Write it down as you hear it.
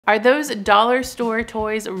Are those dollar store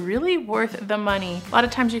toys really worth the money? A lot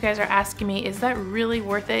of times you guys are asking me, is that really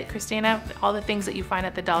worth it, Christina? All the things that you find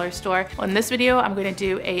at the dollar store. Well, in this video, I'm going to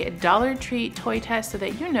do a Dollar Tree toy test so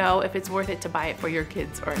that you know if it's worth it to buy it for your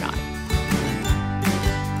kids or not.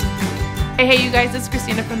 Hey you guys, it's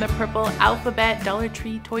Christina from the Purple Alphabet Dollar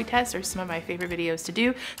Tree toy test, or some of my favorite videos to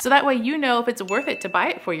do. So that way you know if it's worth it to buy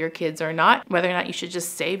it for your kids or not, whether or not you should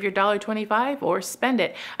just save your $1.25 or spend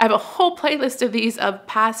it. I have a whole playlist of these of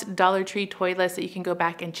past Dollar Tree toy lists that you can go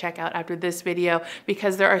back and check out after this video,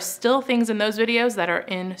 because there are still things in those videos that are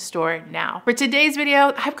in store now. For today's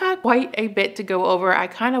video, I've got quite a bit to go over. I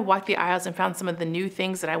kind of walked the aisles and found some of the new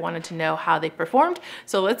things that I wanted to know how they performed.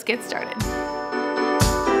 So let's get started.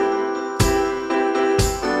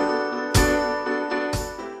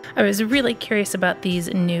 I was really curious about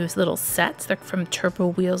these new little sets. They're from Turbo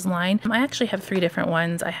Wheels line. I actually have 3 different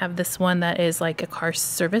ones. I have this one that is like a car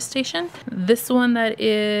service station. This one that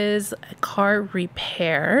is a car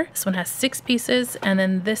repair. This one has 6 pieces, and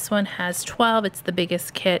then this one has 12. It's the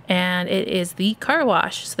biggest kit, and it is the car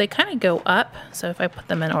wash. So they kind of go up. So if I put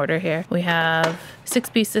them in order here, we have 6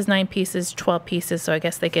 pieces, 9 pieces, 12 pieces, so I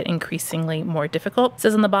guess they get increasingly more difficult. It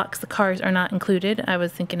says on the box the cars are not included. I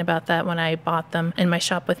was thinking about that when I bought them in my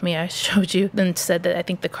shop with me. I showed you and said that I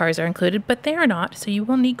think the cars are included, but they are not, so you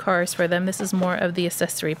will need cars for them. This is more of the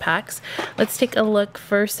accessory packs. Let's take a look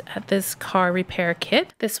first at this car repair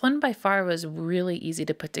kit. This one by far was really easy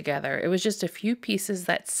to put together. It was just a few pieces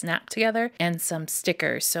that snapped together and some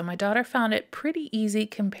stickers, so my daughter found it pretty easy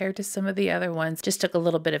compared to some of the other ones. Just took a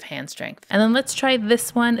little bit of hand strength. And then let's try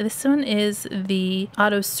this one. This one is the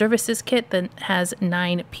auto services kit that has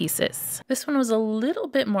 9 pieces. This one was a little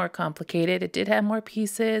bit more complicated. It did have more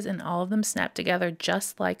pieces and all of them snapped together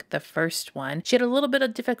just like the first one. She had a little bit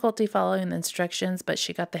of difficulty following the instructions, but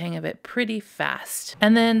she got the hang of it pretty fast.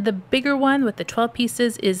 And then the bigger one with the 12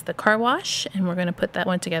 pieces is the car wash, and we're going to put that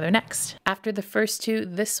one together next. After the first 2,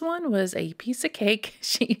 this one was a piece of cake.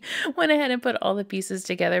 She went ahead and put all the pieces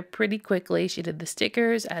together pretty quickly. She did the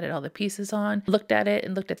stickers, added all the pieces on, looked at it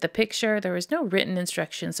and looked at the picture. There was no written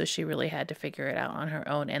instructions, so she really had to figure it out on her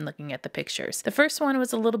own and looking at the pictures. The first one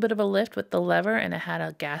was a little bit of a lift with the lever, and it had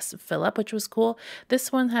a gas fill up, which was cool.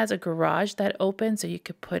 This one has a garage that opens so you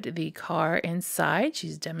could put the car inside.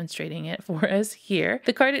 She's demonstrating it for us here.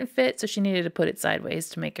 The car didn't fit, so she needed to put it sideways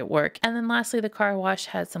to make it work. And then lastly, the car wash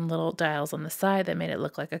had some little dials on the side that made it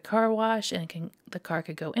look like a car wash, and the car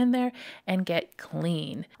could go in there and get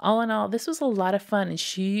clean. All in all, this was a lot of fun, and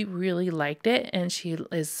she really liked it, and she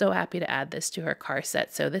is so happy to add this to her car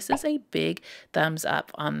set. So this is a big thumbs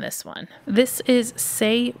up on this one. This is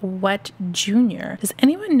Say What Junior. Does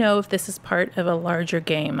anyone know if this is part of a larger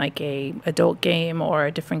game, like a adult game or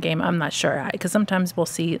a different game? I'm not sure, because sometimes we'll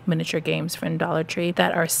see miniature games from Dollar Tree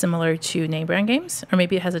that are similar to name brand games, or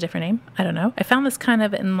maybe it has a different name. I don't know. I found this kind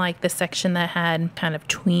of in like the section that had kind of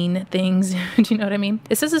tween things. Do you know what I mean?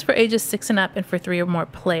 It says it's for ages 6 and up and for 3 or more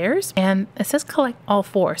players, and it says collect all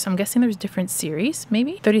 4, so I'm guessing there's different series,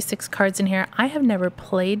 maybe 36 cards in here. I have never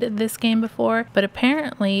played this game before, but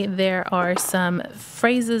apparently there are some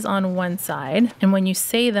phrases on one side, and when you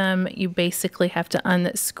say them, you basically have to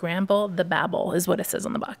unscramble the babble, is what it says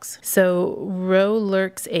on the box. So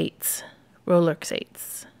roller skates, roller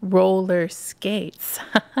skates, roller skates.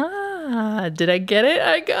 Did I get it?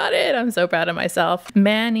 I got it. I'm so proud of myself.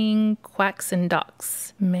 Manning, quacks and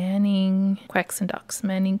ducks. Manning, quacks and ducks.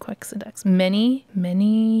 Manning, quacks and ducks.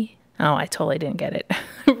 Many. Oh, I totally didn't get it.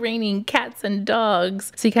 Raining cats and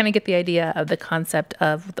dogs. So you kind of get the idea of the concept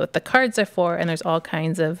of what the cards are for, and there's all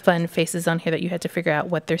kinds of fun faces on here that you had to figure out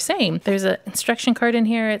what they're saying. There's an instruction card in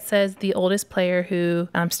here. It says the oldest player who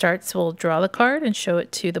starts will draw the card and show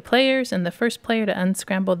it to the players, and the first player to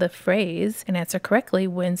unscramble the phrase and answer correctly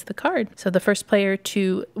wins the card. So the first player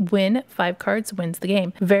to win 5 cards wins the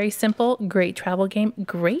game. Very simple, great travel game,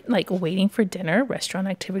 great like waiting for dinner, restaurant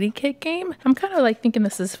activity kit game. I'm kind of like thinking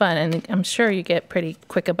this is fun, and I'm sure you get pretty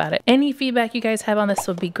quick about it. Any feedback you guys have on this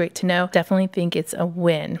would be great to know. Definitely think it's a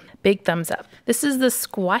win. Big thumbs up. This is the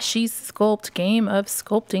Squashy Sculpt game of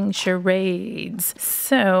sculpting charades.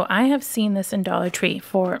 So I have seen this in Dollar Tree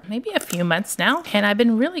for maybe a few months now, and I've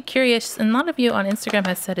been really curious, and a lot of you on Instagram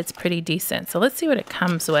have said it's pretty decent. So let's see what it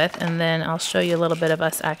comes with, and then I'll show you a little bit of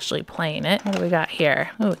us actually playing it. What do we got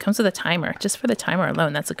here? Oh, it comes with a timer. Just for the timer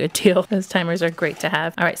alone, that's a good deal. Those timers are great to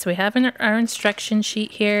have. All right, so we have our instruction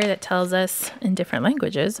sheet here that tells us in different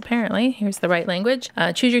languages, apparently. Here's the right language.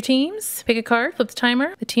 Choose your teams, pick a card, flip the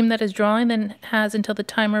timer. The team that is drawing then has until the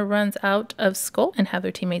timer runs out of sculpt and have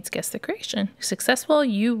their teammates guess the creation. If successful,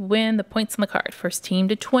 you win the points on the card. First team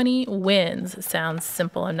to 20 wins. Sounds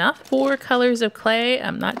simple enough. 4 colors of clay.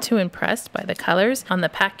 I'm not too impressed by the colors. On the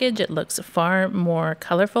package, it looks far more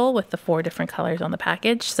colorful with the 4 different colors on the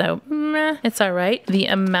package. So it's all right. The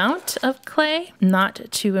amount of clay, not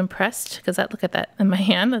too impressed, because look at that in my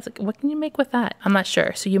hand. That's like, what can you make with that? I'm not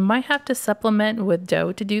sure. So you might have to supplement with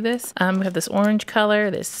dough to do this. We have this orange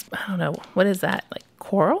color, this, I don't know, what is that? Like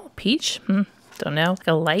coral? Peach? Don't know. Like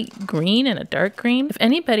a light green and a dark green. If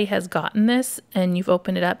anybody has gotten this and you've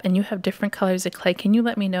opened it up and you have different colors of clay, can you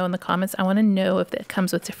let me know in the comments? I want to know if it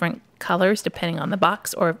comes with different colors depending on the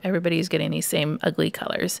box, or if everybody's getting these same ugly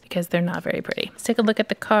colors, because they're not very pretty. Let's take a look at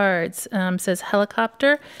the cards. It says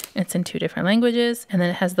helicopter. It's in 2 different languages, and then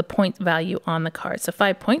it has the point value on the card. So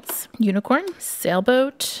 5 points. Unicorn,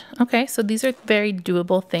 sailboat. Okay, so these are very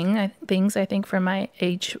doable things I think for my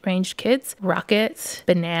age range kids. Rocket,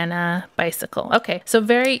 banana, bicycle. Okay, so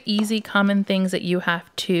very easy, common things that you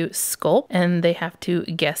have to sculpt, and they have to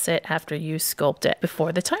guess it after you sculpt it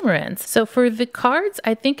before the timer ends. So for the cards,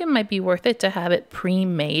 I think it might be worth it to have it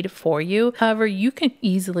pre-made for you. However, you can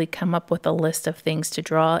easily come up with a list of things to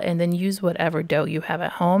draw and then use whatever dough you have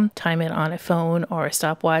at home. Time it on a phone or a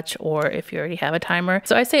stopwatch, or if you already have a timer.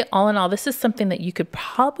 So I say all in all, this is something that you could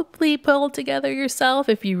probably pull together yourself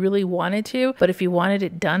if you really wanted to, but if you wanted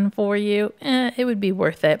it done for you, it would be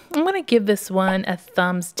worth it. I'm going to give this one a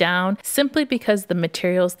thumbs down simply because the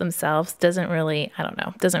materials themselves doesn't really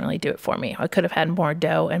do it for me. I could have had more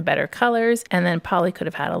dough and better colors, and then probably could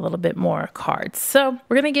have had a little bit more cards. So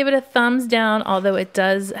we're going to give it a thumbs down, although it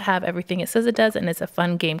does have everything it says it does, and it's a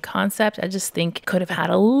fun game concept. I just think could have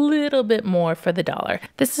had a little bit more for the dollar.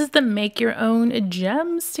 This is the make your own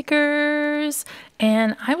gem stickers,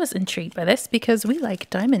 and I was intrigued by this because we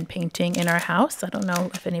like diamond painting in our house. I don't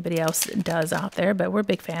know if anybody else does out there, but we're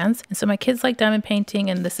big fans. And so my kids like diamond painting,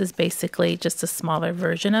 and this is basically just a smaller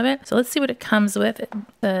version of it. So let's see what it comes with.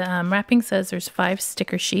 The wrapping says there's 5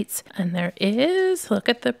 sticker sheets, and there is, look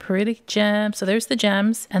at the pretty gem. So there's the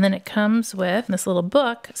gems, and then it comes with this little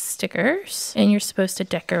book, stickers, and you're supposed to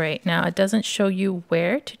decorate. Now it doesn't show you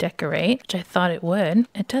where to decorate, which I thought it would.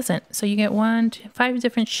 It doesn't. So you get 5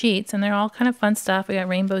 different sheets, and they're all kind of fun stuff. We got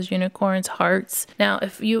rainbows, unicorns, hearts. Now,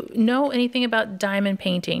 if you know anything about diamond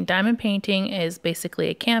painting is basically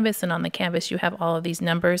a canvas, and on the canvas you have all of these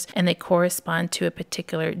numbers, and they correspond to a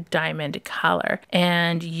particular diamond color.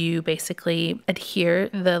 And you basically adhere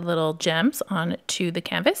the little gems onto the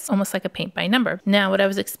canvas, almost like a paint by number. Now, what I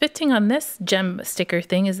was expecting on this gem sticker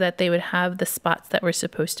thing is that they would have the spots that we're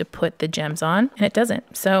supposed to put the gems on, and it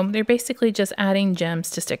doesn't. So they're basically just adding gems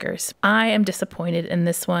to stickers. I am disappointed in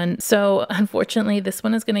this one. So unfortunately, this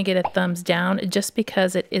one is going to get a thumbs down just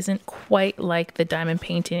because it isn't quite like the diamond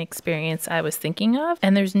painting experience I was thinking of,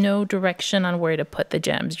 and there's no direction on where to put the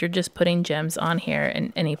gems. You're just putting gems on here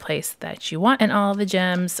in any place that you want, and all the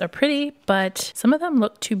gems are pretty, but some of them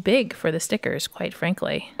look too big for the stickers, quite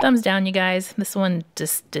frankly. Thumbs down, you guys. This one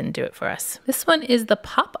just didn't do it for us. This one is the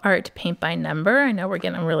pop art paint by number. I know we're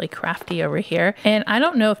getting really crafty over here, and I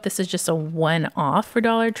don't know if this is just a one-off for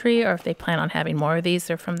Dollar Tree or if they plan on having more of these.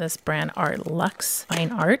 They're from this brand Art Luxe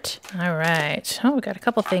Fine Art. All right. Oh, we got a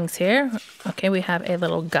couple things here. Okay, we have a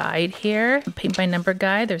little guide here, a paint by number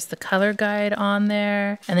guide. There's the color guide on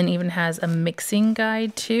there, and then even has a mixing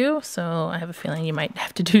guide too. So I have a feeling you might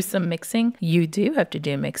have to do some mixing. You do have to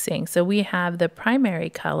do mixing. So we have the primary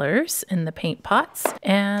colors in the paint pots,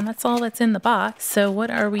 and that's all that's in the box. So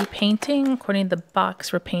what are we painting? According to the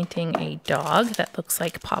box, we're painting a dog that looks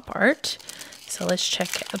like pop art. So let's check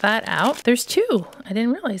that out. There's 2. I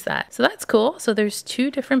didn't realize that. So that's cool. So there's 2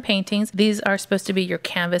 different paintings. These are supposed to be your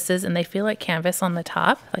canvases, and they feel like canvas on the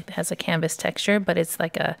top. Like it has a canvas texture, but it's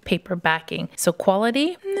like a paper backing. So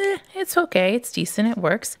quality, it's okay. It's decent. It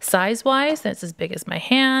works. Size-wise, that's as big as my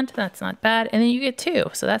hand. That's not bad. And then you get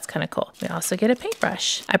 2. So that's kind of cool. We also get a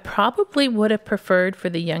paintbrush. I probably would have preferred for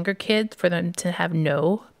the younger kids for them to have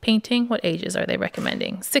no painting. What ages are they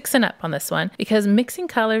recommending? 6 and up on this one, because mixing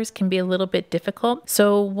colors can be a little bit difficult.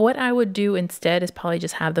 So what I would do instead is probably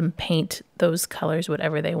just have them paint those colors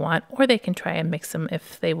whatever they want, or they can try and mix them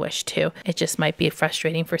if they wish to. It just might be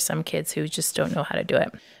frustrating for some kids who just don't know how to do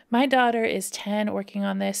it. My daughter is 10 working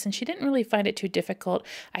on this, and she didn't really find it too difficult.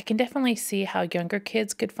 I can definitely see how younger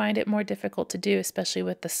kids could find it more difficult to do, especially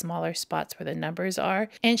with the smaller spots where the numbers are.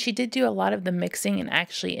 And she did do a lot of the mixing and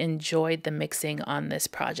actually enjoyed the mixing on this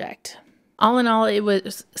project. All in all, it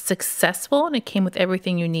was successful and it came with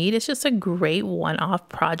everything you need. It's just a great one-off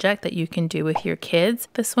project that you can do with your kids.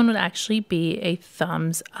 This one would actually be a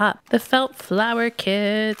thumbs up. The felt flower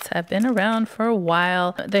kits have been around for a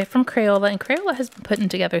while. They're from Crayola, and Crayola has been putting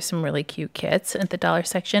together some really cute kits at the dollar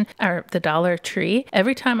section, or the Dollar Tree.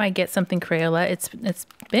 Every time I get something Crayola, it's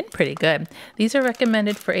been pretty good. These are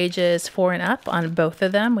recommended for ages 4 and up on both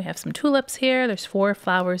of them. We have some tulips here. There's 4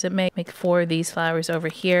 flowers that make 4 of these flowers over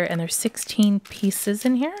here, and there's 16 pieces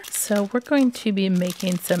in here. So we're going to be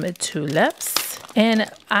making some tulips.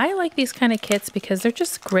 And I like these kind of kits because they're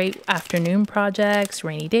just great afternoon projects,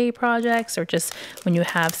 rainy day projects, or just when you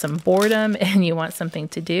have some boredom and you want something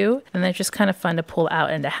to do. And they're just kind of fun to pull out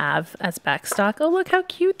and to have as backstock. Oh, look how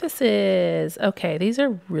cute this is. Okay, these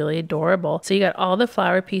are really adorable. So you got all the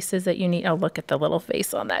flower pieces that you need. Oh, look at the little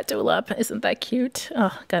face on that tulip. Isn't that cute?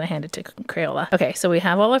 Oh, gotta hand it to Crayola. Okay, so we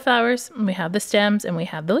have all our flowers, and we have the stems, and we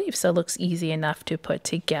have the leaves. So it looks easy enough to put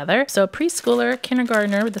together. So a preschooler,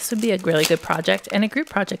 kindergartner, this would be a really good project, and a group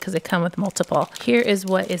project because they come with multiple. Here is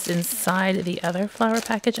what is inside the other flower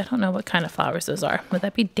package. I don't know what kind of flowers those are. Would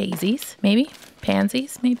that be daisies? Maybe?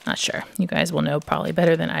 Pansies? Maybe? Not sure. You guys will know probably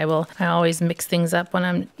better than I will. I always mix things up when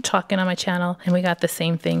I'm talking on my channel. And we got the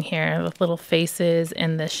same thing here with little faces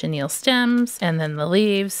and the chenille stems and then the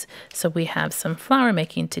leaves. So we have some flower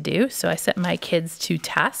making to do. So I set my kids to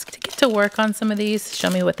task to get to work on some of these, show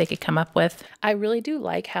me what they could come up with. I really do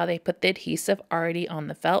like how they put the adhesive already on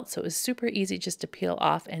the felt. So it was super easy just to peel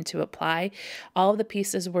off and to apply. All of the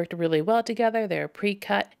pieces worked really well together. They're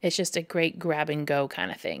pre-cut. It's just a great grab and go kind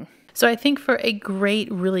of thing. So I think for a great,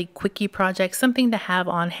 really quickie project, something to have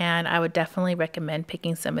on hand, I would definitely recommend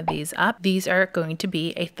picking some of these up. These are going to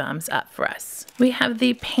be a thumbs up for us. We have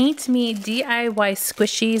the Paint Me DIY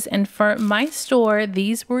squishies, and for my store,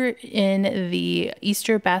 these were in the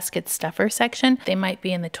Easter basket stuffer section. They might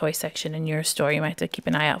be in the toy section in your store. You might have to keep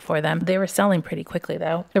an eye out for them. They were selling pretty quickly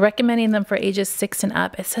though. They're recommending them for ages 6 and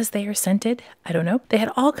up. It says they are scented. I don't know. They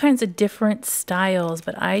had all kinds of different styles,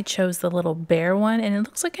 but I chose the little bear one, and it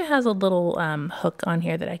looks like it has a little hook on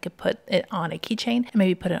here that I could put it on a keychain and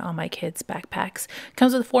maybe put it on my kids' backpacks.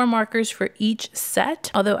 Comes with 4 markers for each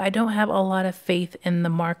set, although I don't have a lot of faith in the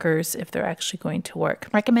markers if they're actually going to work.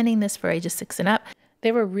 Recommending this for ages 6 and up.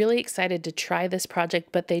 They were really excited to try this project,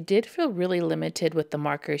 but they did feel really limited with the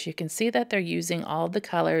markers. You can see that they're using all the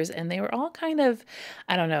colors, and they were all kind of,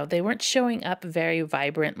 I don't know, they weren't showing up very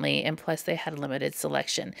vibrantly, and plus they had limited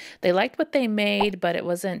selection. They liked what they made, but it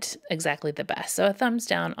wasn't exactly the best. So a thumbs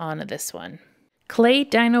down on this one. Clay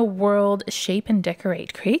Dino World, shape and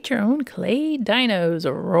decorate. Create your own clay dinos,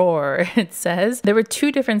 roar, it says. There were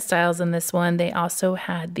 2 different styles in this one. They also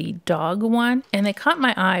had the dog one, and they caught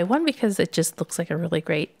my eye. 1, because it just looks like a really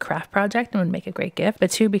great craft project and would make a great gift,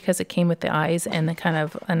 but 2, because it came with the eyes and the kind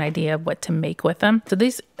of an idea of what to make with them. So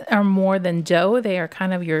these are more than dough. They are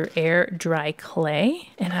kind of your air dry clay,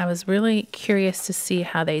 and I was really curious to see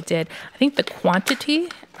how they did. I think the quantity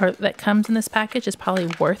that comes in this package is probably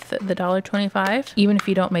worth the $1.25, even if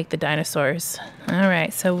you don't make the dinosaurs. All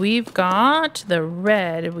right, so we've got the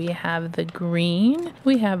red, we have the green,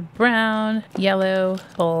 we have brown, yellow,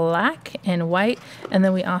 black, and white, and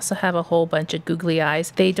then we also have a whole bunch of googly eyes.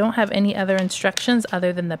 They don't have any other instructions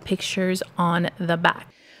other than the pictures on the back.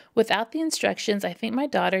 Without the instructions, I think my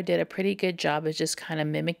daughter did a pretty good job of just kind of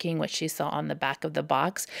mimicking what she saw on the back of the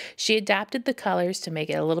box. She adapted the colors to make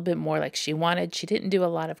it a little bit more like she wanted. She didn't do a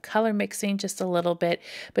lot of color mixing, just a little bit,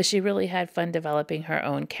 but she really had fun developing her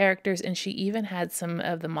own characters, and she even had some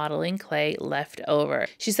of the modeling clay left over.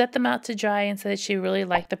 She set them out to dry and said that she really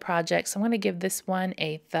liked the project, so I'm going to give this one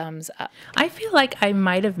a thumbs up. I feel like I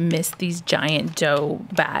might have missed these giant dough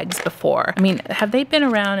bags before. I mean, have they been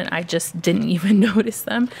around and I just didn't even notice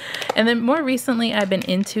them? And then more recently, I've been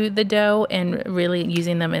into the dough and really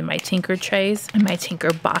using them in my tinker trays and my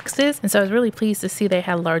tinker boxes. And so I was really pleased to see they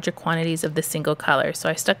had larger quantities of the single color. So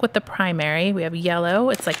I stuck with the primary. We have yellow.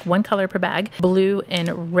 It's like 1 color per bag. Blue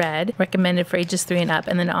and red, recommended for ages 3 and up.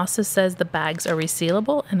 And then it also says the bags are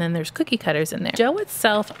resealable. And then there's cookie cutters in there. Dough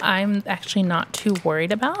itself, I'm actually not too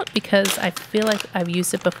worried about because I feel like I've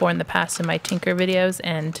used it before in the past in my tinker videos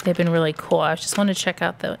and they've been really cool. I just want to check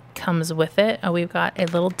out the comes with it. We've got a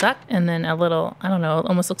little duck and then a little, I don't know, it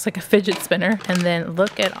almost looks like a fidget spinner. And then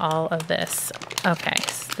look at all of this. Okay,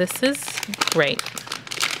 so this is great.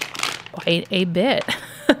 Quite a bit.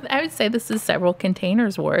 I would say this is several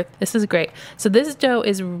containers worth. This is great. So this dough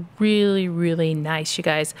is really, really nice, you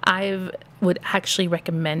guys. I would actually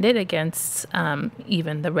recommend it against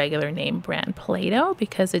even the regular name brand Play-Doh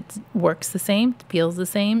because it works the same, feels the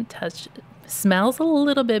same, Smells a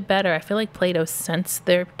little bit better. I feel like Play-Doh scents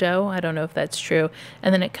their dough. I don't know if that's true.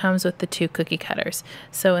 And then it comes with the 2 cookie cutters.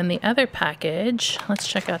 So in the other package, let's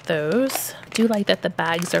check out those. I do like that the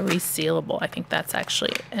bags are resealable. I think that's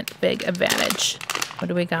actually a big advantage. What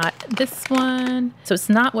do we got? This one. So it's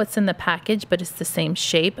not what's in the package, but it's the same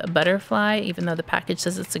shape, a butterfly, even though the package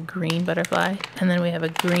says it's a green butterfly. And then we have a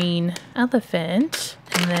green elephant,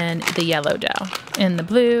 and then the yellow dough. In the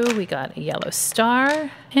blue, we got a yellow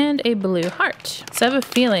star and a blue heart. So I have a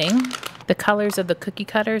feeling the colors of the cookie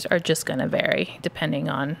cutters are just gonna vary depending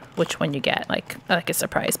on which one you get, like a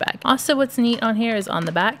surprise bag. Also, what's neat on here is on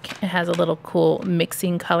the back, it has a little cool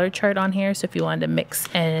mixing color chart on here. So if you wanted to mix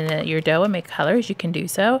in your dough and make colors, you can do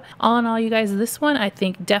so. All in all, you guys, this one I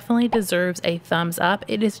think definitely deserves a thumbs up.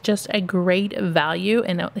 It is just a great value.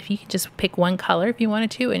 And if you could just pick one color if you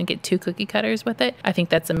wanted to and get 2 cookie cutters with it, I think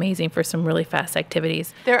that's amazing for some really fast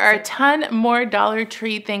activities. There are a ton more Dollar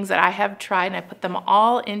Tree things that I have tried, and I put them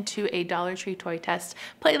all into a Dollar Tree toy test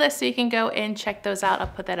playlist, so you can go and check those out. I'll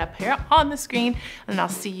put that up here on the screen, and I'll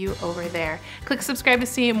see you over there. Click subscribe to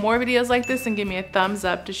see more videos like this and give me a thumbs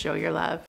up to show your love.